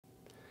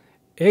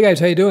Hey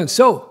guys, how you doing?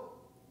 So,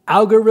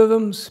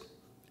 algorithms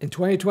in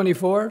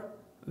 2024,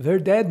 they're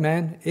dead,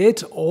 man.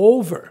 It's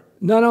over.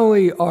 Not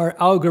only are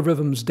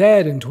algorithms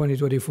dead in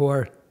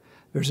 2024,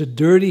 there's a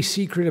dirty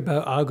secret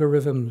about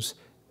algorithms,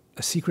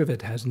 a secret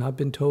that has not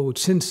been told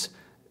since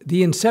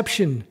the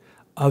inception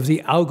of the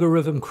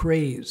algorithm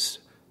craze.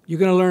 You're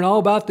going to learn all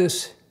about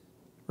this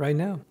right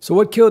now. So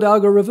what killed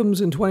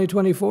algorithms in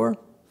 2024?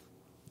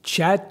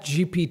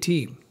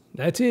 ChatGPT.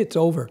 That's it, it's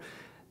over.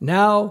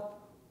 Now,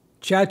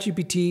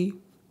 ChatGPT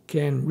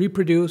can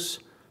reproduce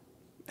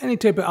any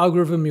type of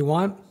algorithm you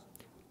want,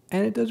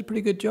 and it does a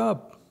pretty good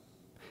job.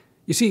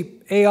 You see,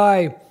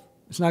 AI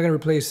is not going to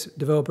replace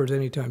developers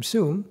anytime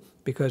soon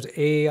because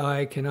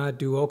AI cannot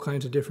do all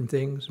kinds of different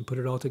things and put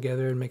it all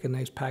together and make a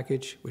nice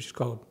package, which is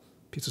called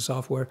a piece of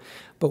software.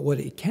 But what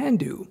it can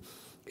do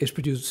is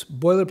produce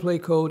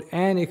boilerplate code,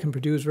 and it can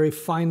produce very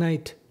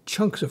finite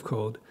chunks of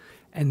code.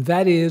 And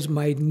that is,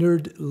 my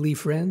nerdly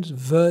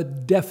friends, the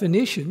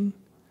definition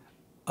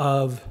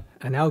of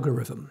an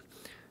algorithm.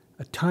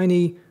 A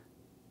tiny,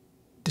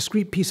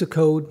 discrete piece of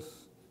code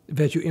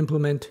that you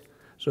implement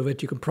so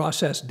that you can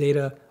process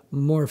data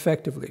more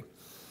effectively.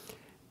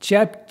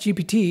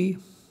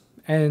 ChatGPT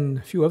and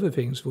a few other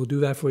things will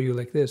do that for you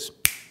like this.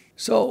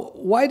 So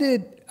why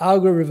did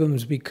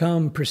algorithms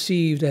become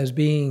perceived as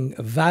being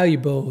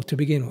valuable to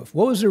begin with?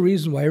 What was the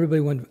reason why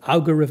everybody went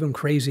algorithm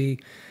crazy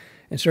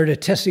and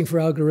started testing for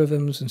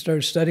algorithms and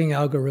started studying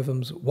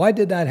algorithms? Why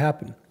did that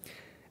happen?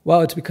 Well,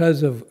 it's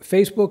because of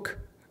Facebook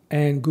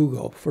and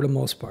Google for the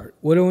most part.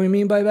 What do we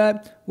mean by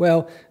that?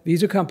 Well,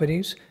 these are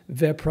companies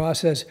that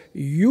process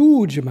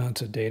huge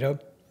amounts of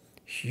data,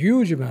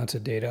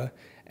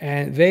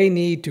 and they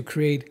need to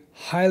create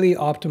highly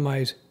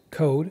optimized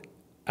code,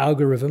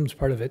 algorithms,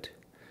 part of it,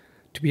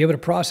 to be able to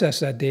process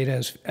that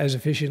data as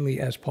efficiently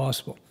as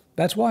possible.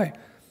 That's why.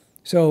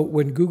 So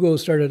when Google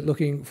started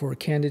looking for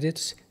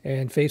candidates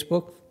and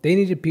Facebook, they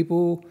needed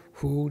people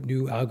who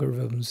knew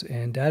algorithms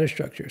and data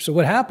structure. So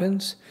what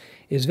happens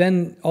is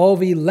then all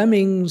the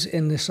lemmings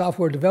in the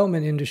software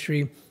development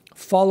industry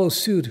follow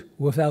suit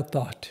without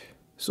thought.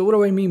 So what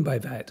do I mean by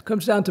that? It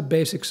comes down to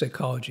basic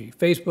psychology.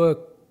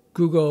 Facebook,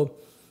 Google,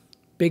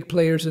 big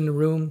players in the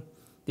room,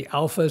 the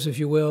alphas, if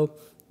you will,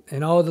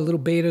 and all the little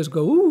betas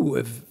go, ooh,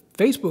 if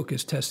Facebook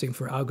is testing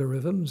for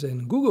algorithms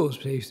and Google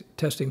is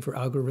testing for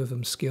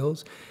algorithm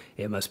skills,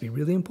 it must be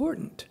really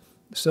important.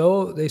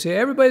 So they say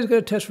everybody's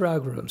going to test for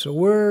algorithms. So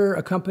we're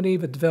a company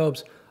that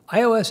develops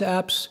iOS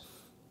apps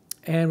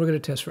and we're going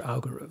to test for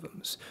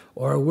algorithms.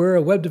 Or we're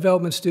a web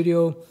development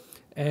studio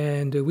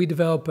and we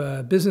develop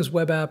business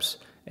web apps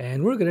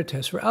and we're going to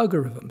test for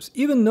algorithms.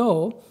 Even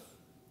though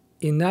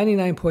in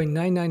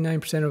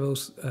 99.999% of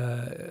those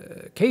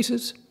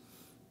cases,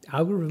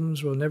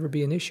 algorithms will never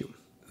be an issue.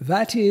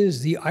 That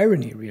is the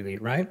irony, really,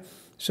 right?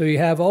 So you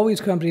have all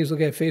these companies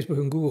look at Facebook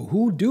and Google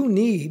who do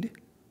need,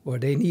 or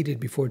they needed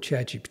before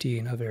ChatGPT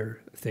and other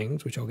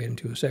things, which I'll get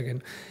into in a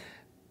second.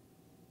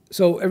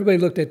 So everybody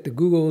looked at the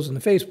Googles and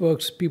the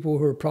Facebooks, people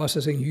who were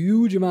processing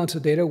huge amounts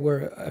of data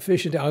where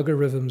efficient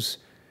algorithms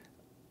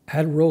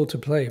had a role to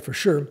play, for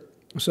sure.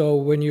 So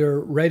when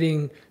you're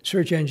writing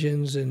search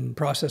engines and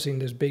processing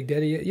this big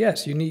data,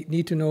 yes, you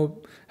need to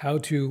know how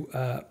to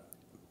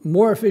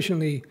more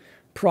efficiently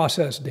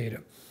process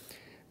data.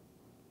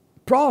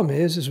 Problem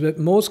is that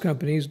most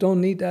companies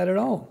don't need that at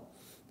all.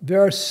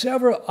 There are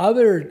several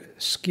other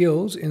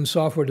skills in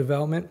software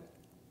development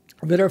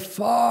that are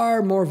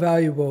far more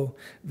valuable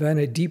than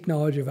a deep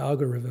knowledge of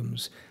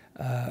algorithms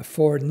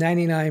for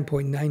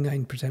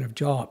 99.99% of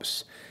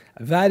jobs.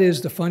 That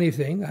is the funny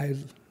thing.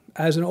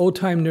 As an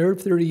old-time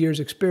nerd, 30 years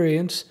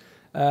experience,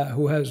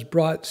 who has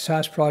brought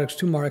SaaS products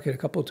to market a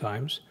couple of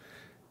times,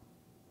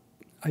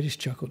 I just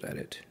chuckled at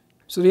it.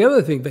 So the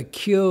other thing that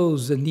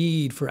kills the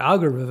need for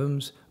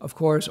algorithms, of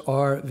course,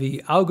 are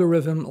the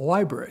algorithm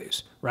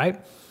libraries,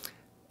 right?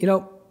 You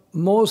know,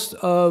 most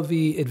of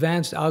the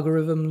advanced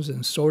algorithms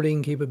and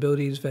sorting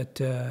capabilities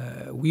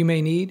that we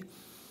may need,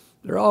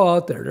 they're all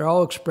out there. They're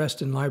all expressed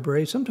in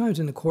libraries, sometimes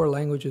in the core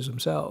languages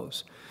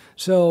themselves.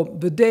 So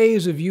the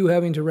days of you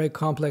having to write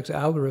complex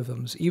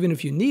algorithms, even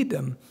if you need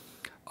them,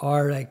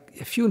 are like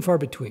few and far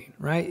between,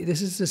 right?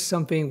 This is just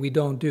something we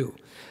don't do.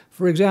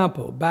 For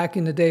example, back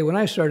in the day when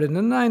I started in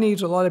the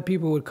 90s, a lot of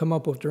people would come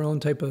up with their own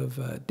type of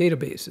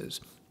databases,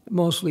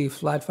 mostly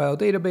flat file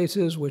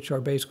databases, which are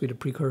basically the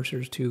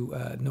precursors to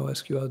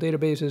NoSQL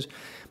databases.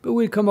 But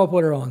we'd come up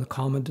with our own,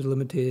 comma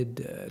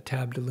delimited,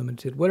 tab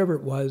delimited, whatever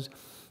it was.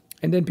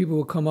 And then people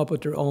would come up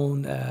with their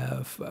own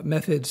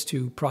methods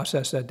to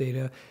process that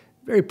data.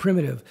 Very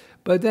primitive.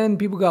 But then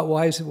people got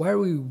wise. Why are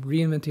we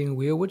reinventing the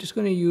wheel? We're just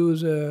going to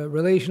use a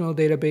relational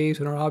database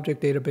and our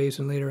object database,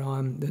 and later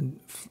on, then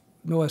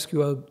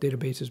NoSQL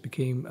databases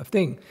became a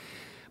thing.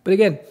 But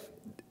again,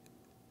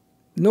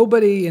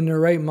 nobody in their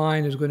right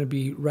mind is going to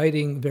be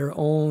writing their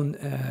own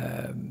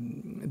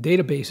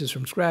databases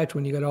from scratch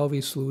when you got all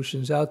these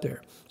solutions out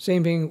there.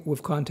 Same thing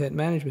with content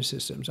management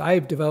systems.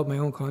 I've developed my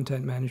own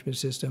content management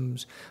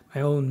systems,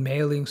 my own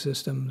mailing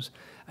systems.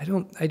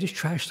 I just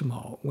trashed them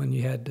all when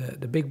you had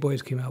the big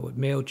boys came out with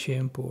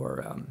MailChimp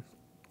or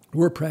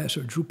WordPress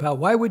or Drupal.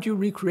 Why would you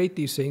recreate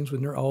these things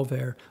when they're all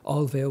there,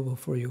 all available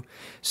for you?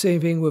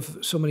 Same thing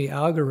with so many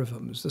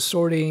algorithms, the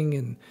sorting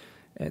and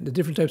the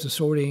different types of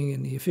sorting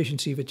and the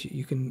efficiency that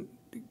you can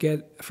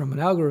get from an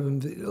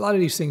algorithm. A lot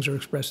of these things are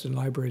expressed in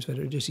libraries that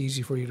are just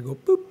easy for you to go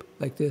boop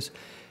like this.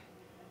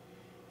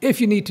 If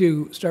you need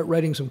to start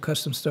writing some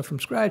custom stuff from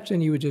scratch,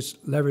 then you would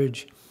just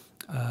leverage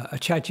a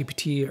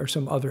ChatGPT or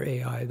some other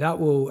AI. That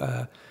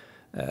will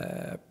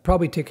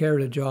probably take care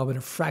of the job in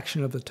a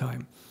fraction of the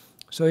time.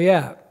 So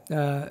yeah,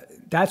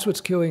 that's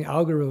what's killing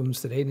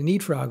algorithms today, the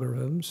need for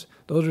algorithms.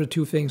 Those are the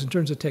two things in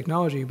terms of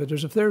technology, but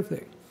there's a third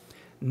thing.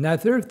 And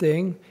that third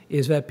thing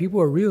is that people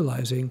are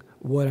realizing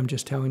what I'm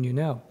just telling you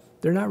now.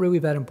 They're not really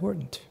that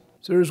important.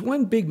 So there's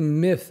one big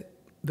myth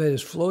that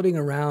is floating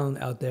around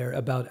out there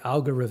about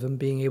algorithm,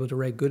 being able to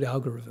write good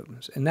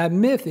algorithms. And that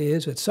myth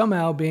is that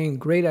somehow being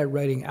great at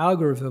writing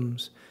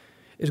algorithms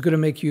is going to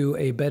make you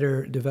a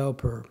better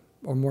developer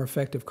or more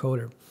effective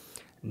coder.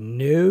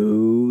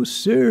 No,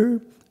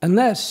 sir.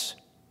 Unless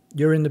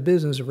you're in the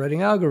business of writing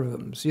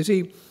algorithms. You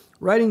see,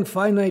 writing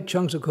finite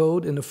chunks of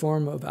code in the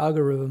form of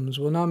algorithms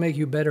will not make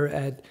you better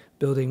at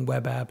building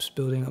web apps,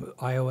 building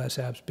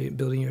iOS apps,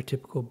 building your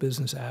typical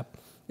business app.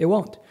 It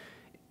won't.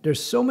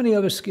 There's so many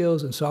other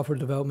skills in software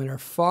development are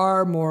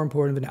far more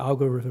important than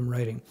algorithm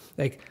writing.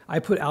 Like, I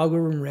put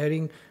algorithm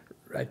writing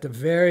at the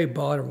very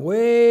bottom,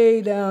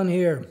 way down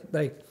here.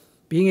 Like,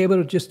 being able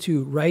to just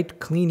to write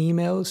clean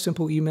emails,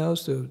 simple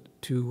emails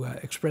to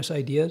express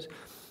ideas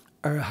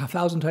are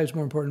 1,000 times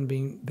more important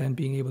than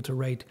being able to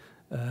write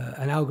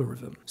an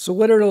algorithm. So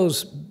what are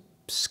those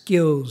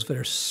skills that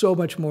are so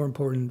much more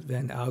important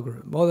than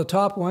algorithm? Well, the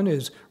top one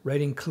is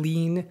writing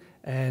clean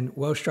and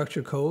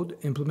well-structured code,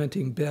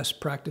 implementing best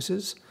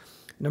practices.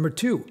 Number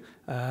two,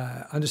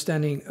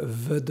 understanding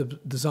the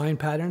design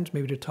patterns,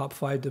 maybe the top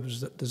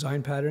 5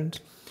 design patterns.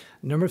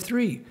 Number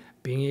three,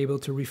 being able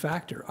to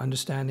refactor,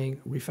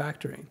 understanding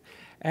refactoring.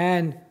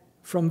 And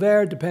from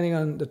there, depending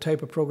on the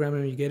type of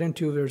programming you get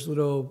into, there's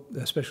little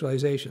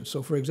specializations.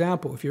 So for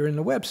example, if you're in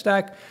the web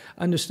stack,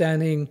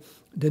 understanding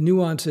the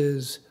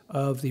nuances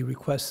of the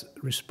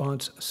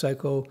request-response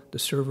cycle, the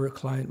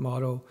server-client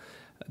model,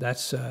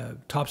 that's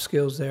top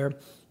skills there.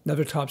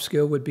 Another top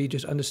skill would be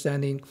just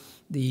understanding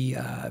the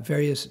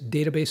various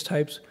database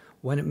types,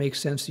 when it makes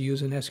sense to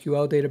use an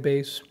SQL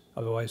database,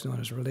 otherwise known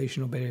as a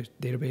relational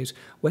database,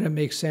 when it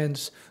makes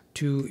sense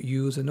to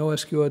use a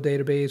NoSQL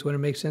database, when it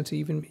makes sense to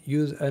even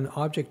use an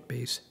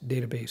object-based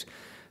database.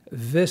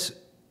 This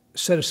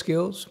set of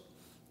skills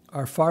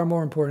are far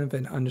more important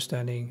than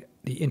understanding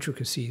the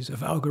intricacies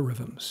of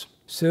algorithms.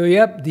 So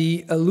yep,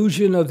 the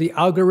illusion of the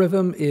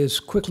algorithm is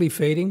quickly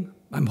fading.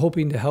 I'm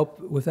hoping to help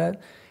with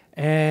that.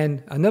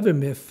 And another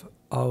myth,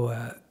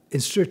 I'll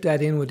insert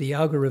that in with the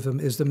algorithm,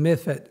 is the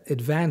myth that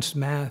advanced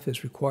math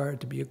is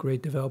required to be a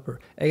great developer.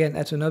 Again,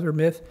 that's another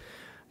myth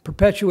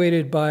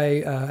perpetuated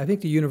by, I think,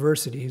 the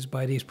universities,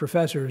 by these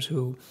professors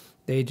who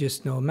they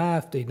just know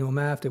math, they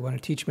want to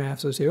teach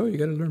math, so they say, oh, you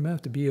got to learn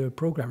math to be a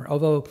programmer.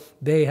 Although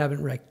they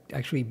haven't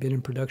actually been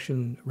in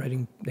production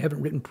writing, they haven't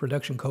written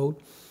production code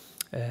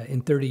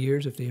in 30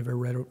 years, if they ever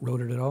wrote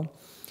it at all.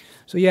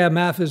 So yeah,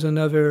 math is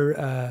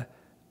another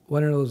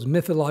one of those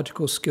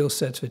mythological skill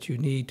sets that you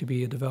need to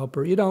be a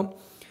developer. You don't.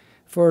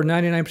 For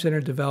 99%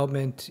 of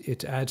development,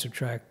 it's add,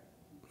 subtract,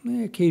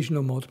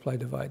 occasional multiply,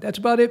 divide. That's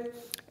about it.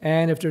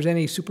 And if there's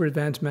any super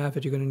advanced math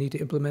that you're going to need to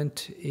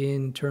implement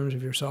in terms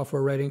of your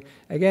software writing,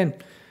 again,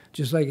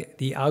 just like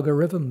the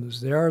algorithms,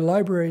 there are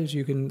libraries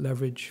you can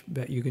leverage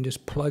that you can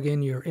just plug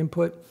in your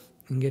input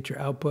and get your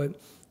output.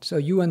 So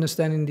you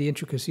understanding the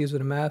intricacies of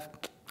the math.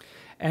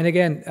 And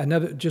again,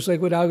 just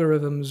like with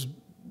algorithms,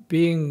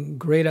 being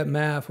great at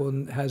math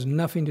has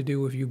nothing to do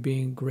with you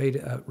being great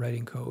at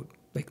writing code,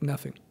 like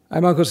nothing.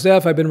 I'm Uncle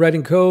Steph. I've been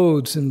writing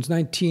code since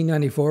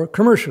 1994,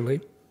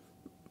 commercially.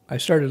 I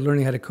started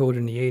learning how to code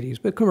in the 80s,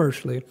 but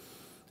commercially.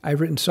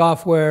 I've written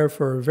software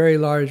for very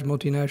large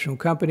multinational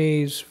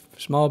companies,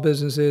 small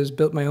businesses,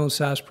 built my own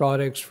SaaS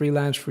products,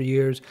 freelance for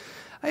years.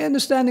 I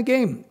understand the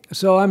game.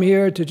 So I'm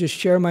here to just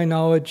share my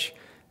knowledge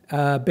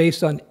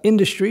based on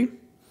industry.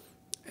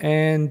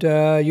 And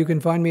you can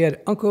find me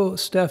at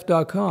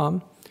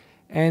UncleSteph.com.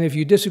 And if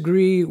you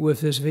disagree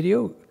with this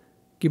video,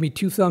 give me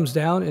 2 thumbs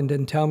down and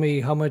then tell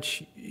me how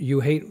much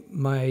you hate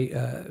my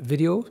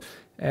video.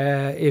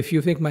 If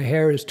you think my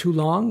hair is too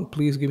long,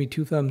 please give me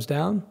 2 thumbs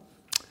down.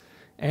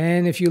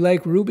 And if you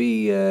like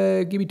Ruby,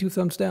 give me 2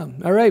 thumbs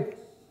down. All right.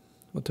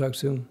 We'll talk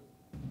soon.